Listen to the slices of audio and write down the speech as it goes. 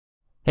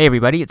Hey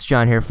everybody, it's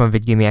John here from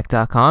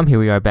VidGamiac.com. Here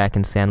we are back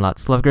in Sandlot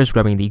Sluggers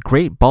grabbing the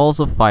Great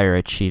Balls of Fire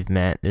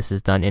achievement. This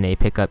is done in a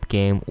pickup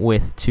game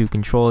with 2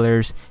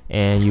 controllers,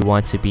 and you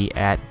want to be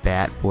at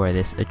bat for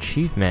this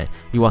achievement.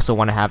 You also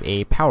want to have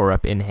a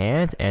power-up in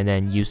hand and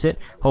then use it.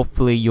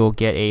 Hopefully you'll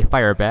get a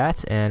fire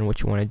bat, and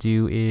what you want to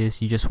do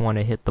is you just want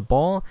to hit the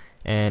ball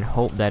and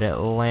hope that it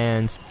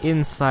lands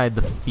inside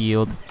the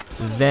field.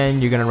 Then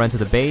you're going to run to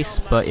the base,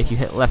 but if you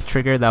hit left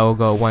trigger, that will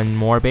go one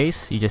more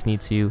base. You just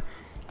need to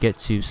get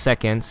to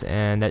seconds,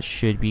 and that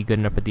should be good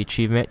enough for the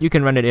achievement. You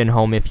can run it in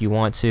home if you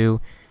want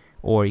to,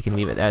 or you can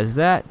leave it as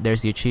that.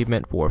 There's the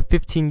achievement for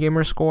 15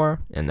 gamer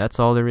score, and that's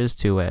all there is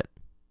to it.